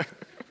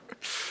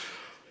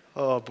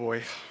 Oh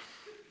boy.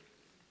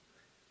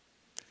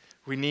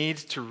 We need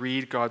to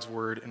read God's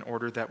word in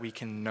order that we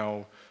can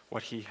know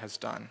what he has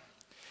done.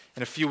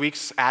 In a few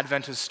weeks,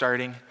 Advent is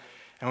starting.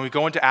 And when we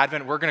go into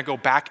Advent, we're going to go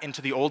back into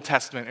the Old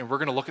Testament and we're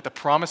going to look at the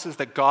promises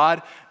that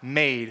God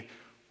made,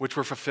 which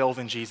were fulfilled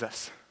in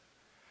Jesus.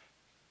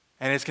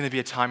 And it's going to be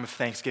a time of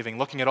thanksgiving,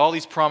 looking at all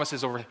these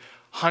promises over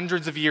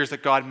hundreds of years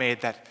that God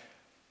made that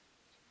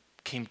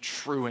came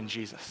true in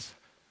Jesus.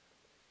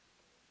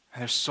 And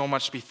there's so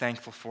much to be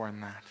thankful for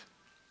in that.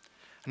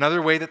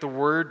 Another way that the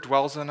word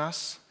dwells in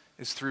us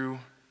is through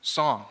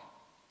song.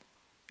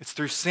 It's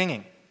through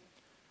singing.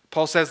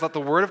 Paul says, let the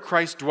word of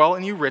Christ dwell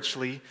in you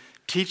richly,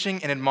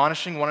 teaching and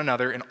admonishing one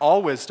another in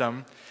all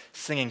wisdom,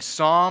 singing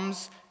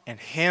psalms and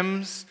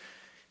hymns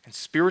and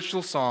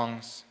spiritual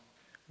songs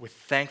with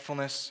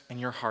thankfulness in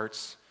your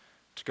hearts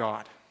to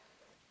God.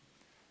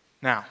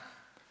 Now,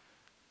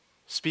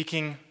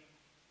 speaking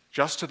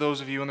just to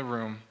those of you in the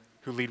room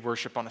who lead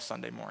worship on a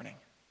Sunday morning,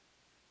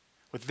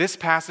 what this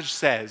passage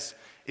says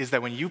is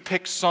that when you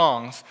pick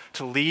songs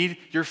to lead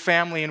your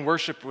family in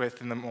worship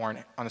with in the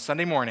morning, on a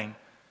Sunday morning,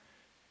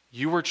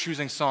 you are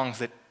choosing songs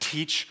that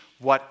teach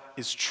what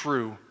is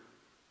true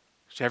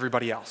to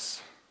everybody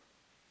else.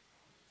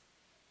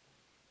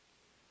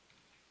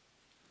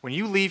 When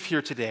you leave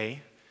here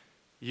today,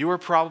 you are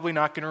probably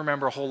not going to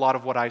remember a whole lot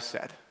of what I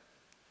said.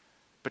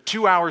 But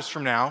 2 hours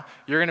from now,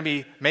 you're going to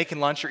be making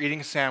lunch or eating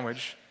a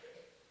sandwich.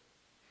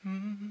 What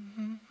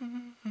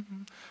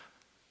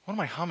am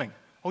I humming?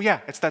 Oh yeah,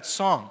 it's that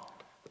song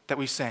that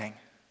we sang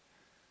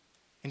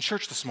in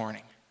church this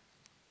morning.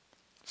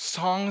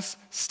 Songs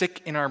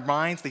stick in our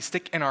minds, they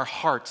stick in our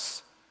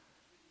hearts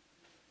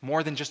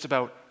more than just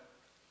about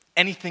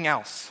anything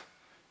else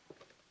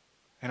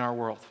in our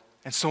world.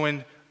 And so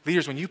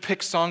leaders, when you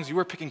pick songs, you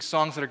are picking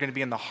songs that are going to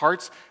be in the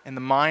hearts and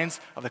the minds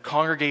of the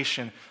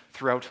congregation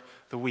throughout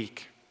the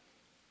week.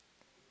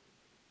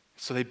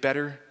 So they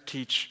better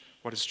teach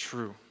what is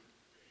true.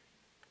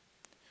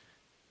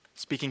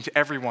 Speaking to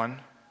everyone,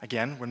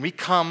 again, when we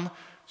come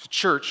to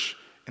church,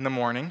 in the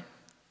morning,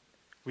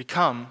 we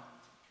come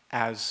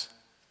as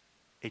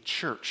a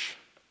church.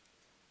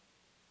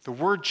 The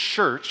word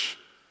church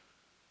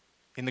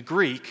in the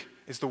Greek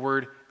is the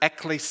word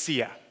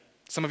ekklesia.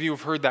 Some of you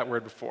have heard that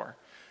word before.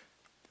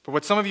 But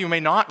what some of you may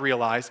not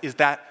realize is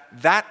that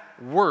that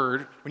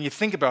word, when you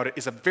think about it,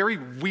 is a very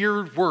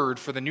weird word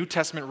for the New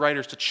Testament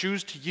writers to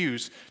choose to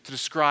use to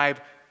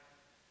describe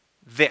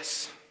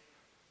this.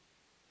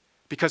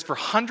 Because for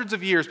hundreds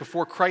of years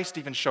before Christ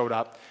even showed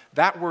up,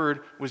 that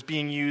word was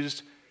being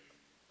used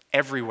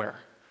everywhere.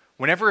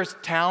 Whenever a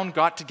town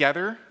got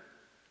together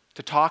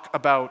to talk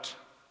about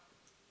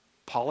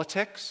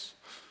politics,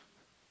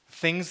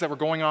 things that were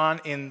going on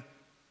in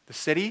the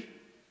city,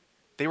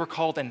 they were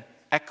called an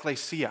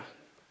ekklesia.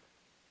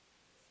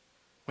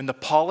 When the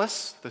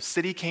polis, the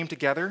city, came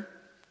together,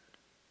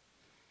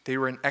 they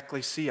were an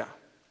ekklesia.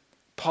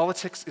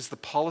 Politics is the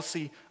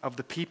policy of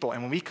the people.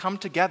 And when we come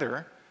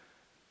together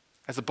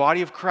as a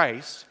body of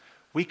Christ,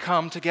 we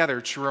come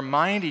together to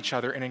remind each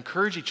other and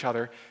encourage each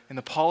other in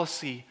the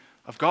policy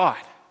of God.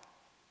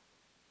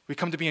 We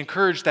come to be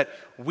encouraged that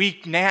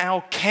we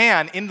now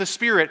can, in the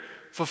Spirit,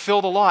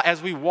 fulfill the law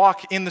as we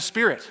walk in the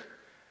Spirit.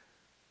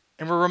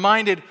 And we're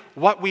reminded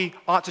what we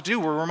ought to do.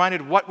 We're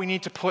reminded what we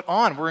need to put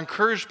on. We're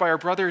encouraged by our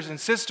brothers and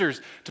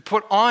sisters to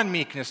put on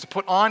meekness, to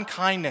put on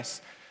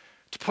kindness,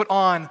 to put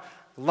on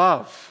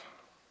love.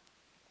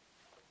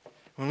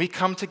 When we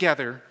come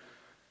together,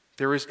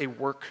 there is a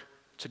work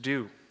to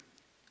do.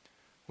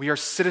 We are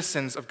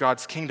citizens of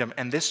God's kingdom,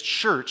 and this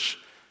church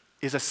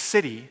is a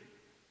city,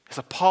 is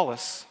a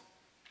polis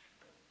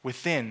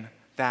within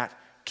that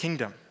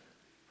kingdom.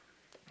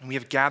 And we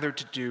have gathered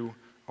to do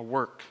a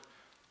work.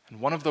 And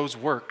one of those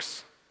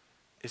works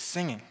is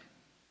singing.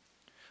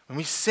 When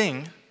we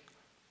sing,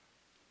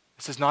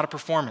 this is not a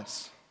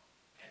performance.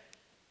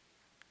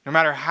 No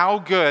matter how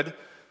good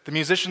the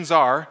musicians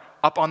are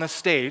up on the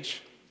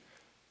stage,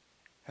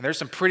 and there's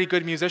some pretty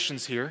good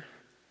musicians here,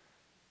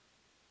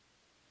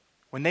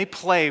 when they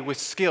play with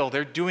skill,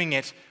 they're doing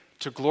it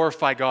to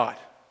glorify God.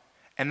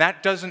 And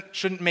that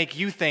shouldn't make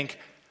you think,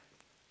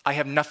 I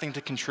have nothing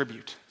to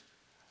contribute.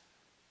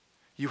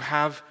 You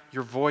have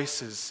your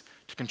voices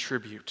to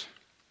contribute.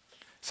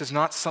 This is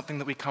not something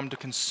that we come to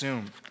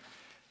consume.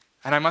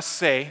 And I must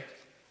say,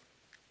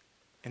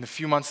 in the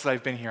few months that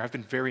I've been here, I've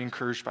been very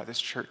encouraged by this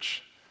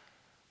church.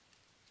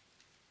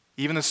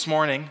 Even this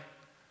morning,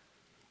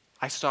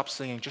 I stopped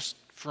singing just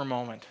for a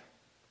moment.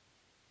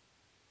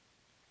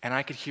 And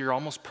I could hear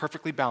almost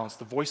perfectly balanced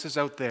the voices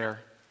out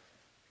there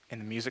and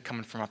the music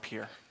coming from up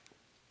here.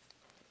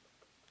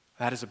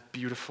 That is a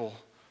beautiful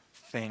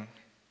thing.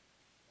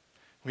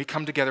 When we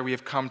come together, we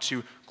have come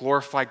to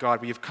glorify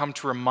God. We have come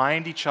to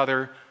remind each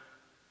other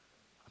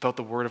about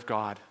the Word of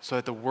God, so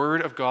that the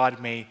Word of God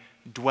may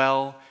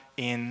dwell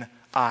in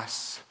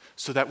us,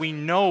 so that we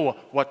know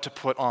what to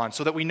put on,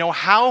 so that we know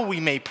how we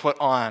may put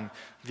on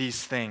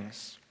these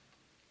things.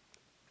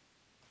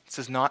 This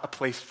is not a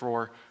place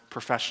for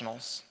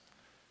professionals.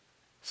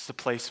 This is a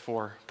place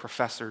for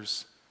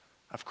professors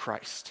of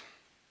Christ.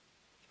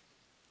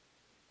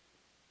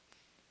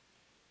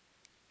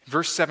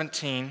 Verse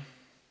 17,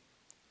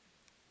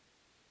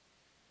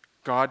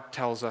 Paul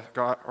tells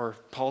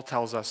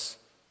us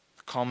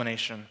the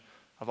culmination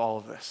of all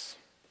of this.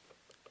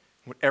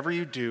 Whatever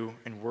you do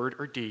in word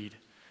or deed,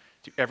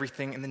 do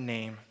everything in the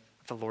name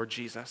of the Lord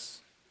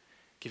Jesus,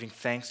 giving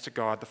thanks to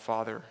God the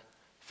Father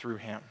through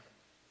him.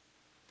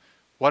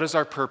 What is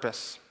our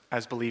purpose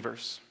as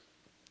believers?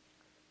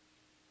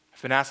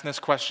 I've been asking this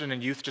question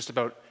in youth just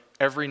about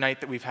every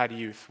night that we've had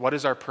youth. What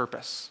is our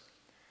purpose?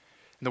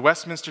 And the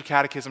Westminster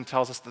Catechism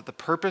tells us that the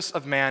purpose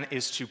of man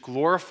is to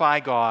glorify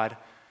God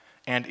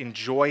and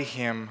enjoy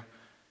him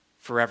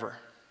forever.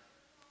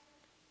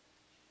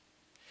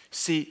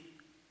 See,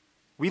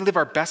 we live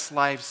our best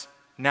lives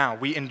now.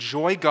 We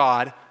enjoy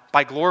God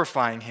by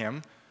glorifying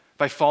him,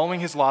 by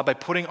following his law, by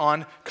putting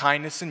on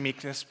kindness and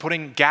meekness,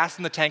 putting gas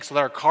in the tank so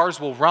that our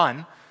cars will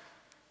run,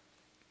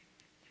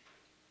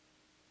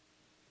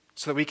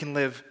 so that we can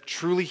live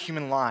truly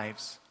human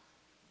lives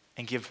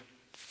and give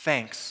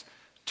thanks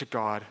to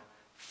God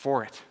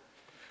for it.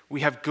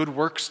 We have good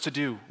works to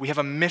do. We have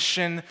a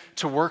mission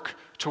to work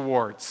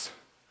towards.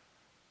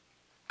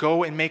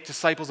 Go and make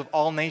disciples of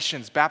all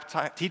nations,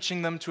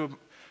 teaching them to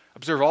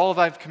observe all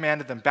that I've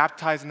commanded them,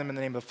 baptizing them in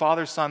the name of the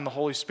Father, Son, and the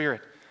Holy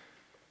Spirit.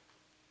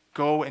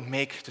 Go and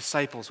make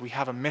disciples. We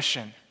have a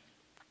mission.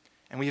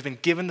 And we have been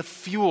given the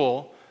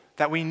fuel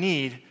that we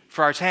need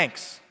for our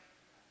tanks.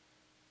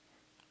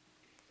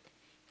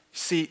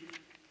 See,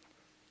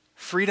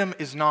 freedom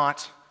is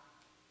not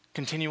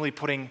continually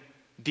putting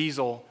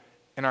diesel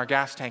in our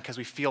gas tank because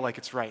we feel like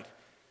it's right.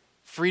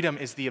 Freedom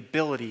is the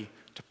ability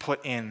to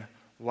put in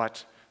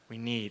what we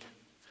need.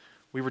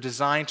 We were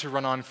designed to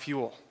run on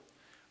fuel.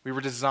 We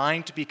were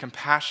designed to be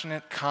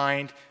compassionate,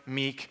 kind,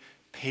 meek,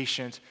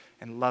 patient,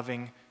 and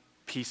loving,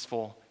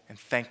 peaceful, and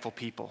thankful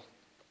people.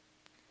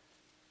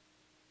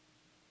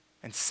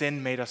 And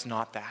sin made us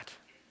not that.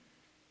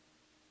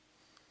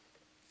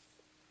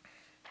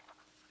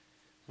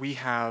 We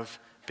have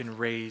been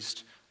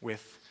raised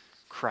with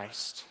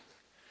Christ.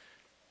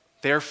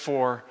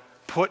 Therefore,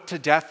 put to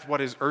death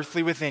what is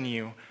earthly within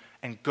you,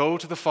 and go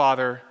to the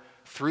Father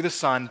through the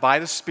Son by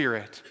the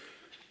Spirit,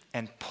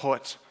 and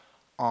put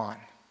on.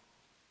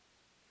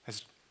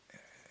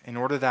 In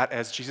order that,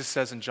 as Jesus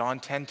says in John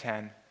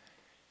 10:10,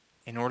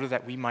 in order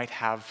that we might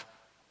have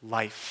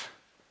life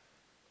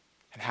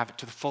and have it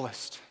to the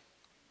fullest.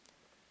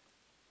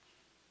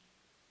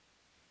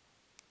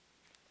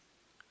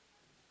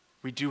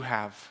 We do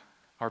have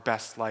our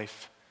best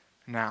life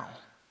now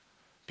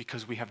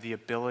because we have the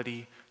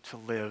ability to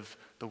live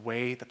the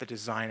way that the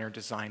designer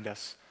designed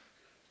us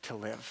to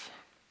live.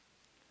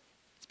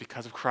 It's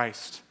because of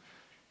Christ,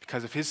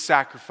 because of his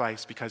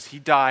sacrifice, because he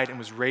died and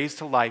was raised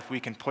to life,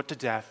 we can put to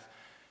death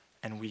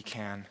and we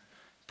can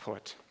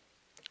put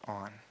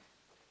on.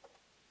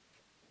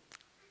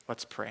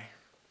 Let's pray.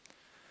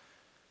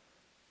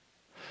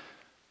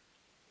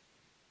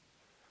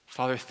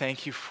 Father,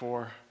 thank you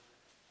for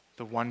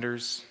the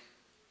wonders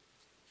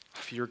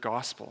of your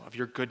gospel, of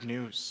your good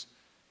news.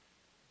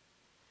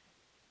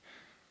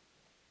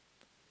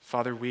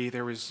 Father,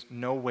 there was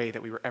no way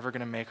that we were ever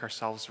going to make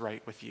ourselves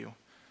right with you.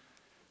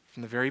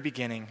 From the very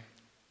beginning,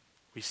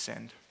 we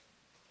sinned.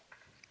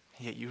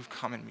 Yet you've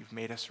come and you've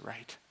made us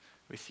right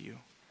with you.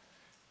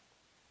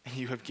 And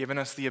you have given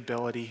us the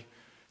ability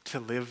to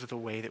live the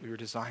way that we were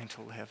designed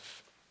to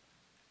live.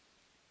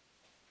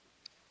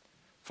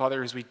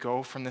 Father, as we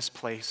go from this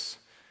place,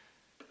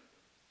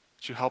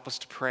 would you help us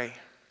to pray?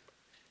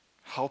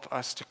 Help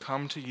us to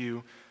come to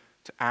you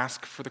to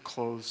ask for the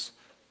clothes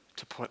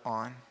to put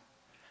on.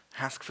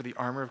 Ask for the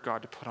armor of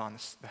God to put on,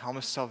 the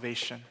helmet of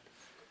salvation,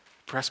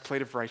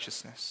 breastplate of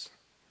righteousness,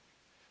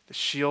 the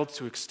shield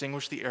to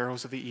extinguish the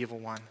arrows of the evil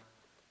one.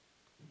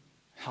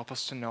 Help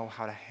us to know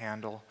how to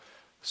handle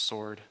the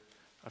sword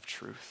of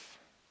truth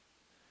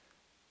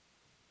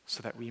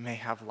so that we may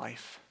have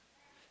life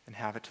and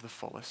have it to the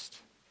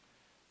fullest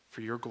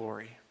for your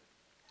glory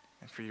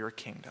and for your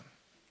kingdom.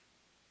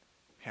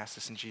 We ask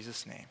this in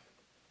Jesus' name.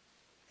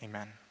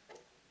 Amen.